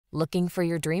Looking for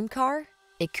your dream car?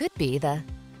 It could be the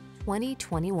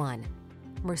 2021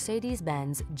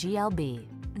 Mercedes-Benz GLB.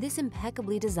 This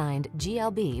impeccably designed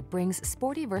GLB brings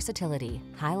sporty versatility,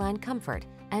 highline comfort,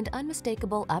 and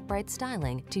unmistakable upright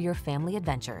styling to your family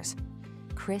adventures.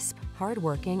 Crisp,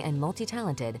 hardworking, and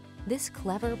multi-talented, this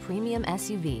clever premium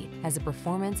SUV has the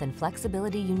performance and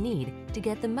flexibility you need to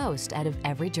get the most out of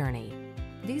every journey.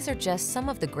 These are just some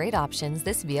of the great options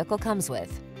this vehicle comes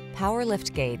with: power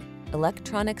liftgate,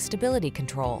 electronic stability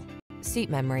control, seat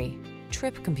memory,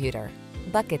 trip computer,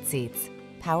 bucket seats,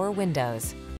 power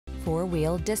windows,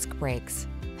 four-wheel disc brakes,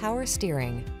 power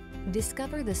steering.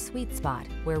 Discover the sweet spot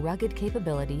where rugged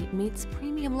capability meets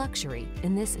premium luxury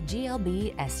in this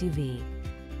GLB SUV.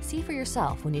 See for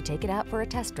yourself when you take it out for a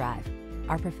test drive.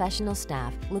 Our professional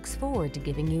staff looks forward to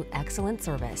giving you excellent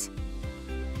service.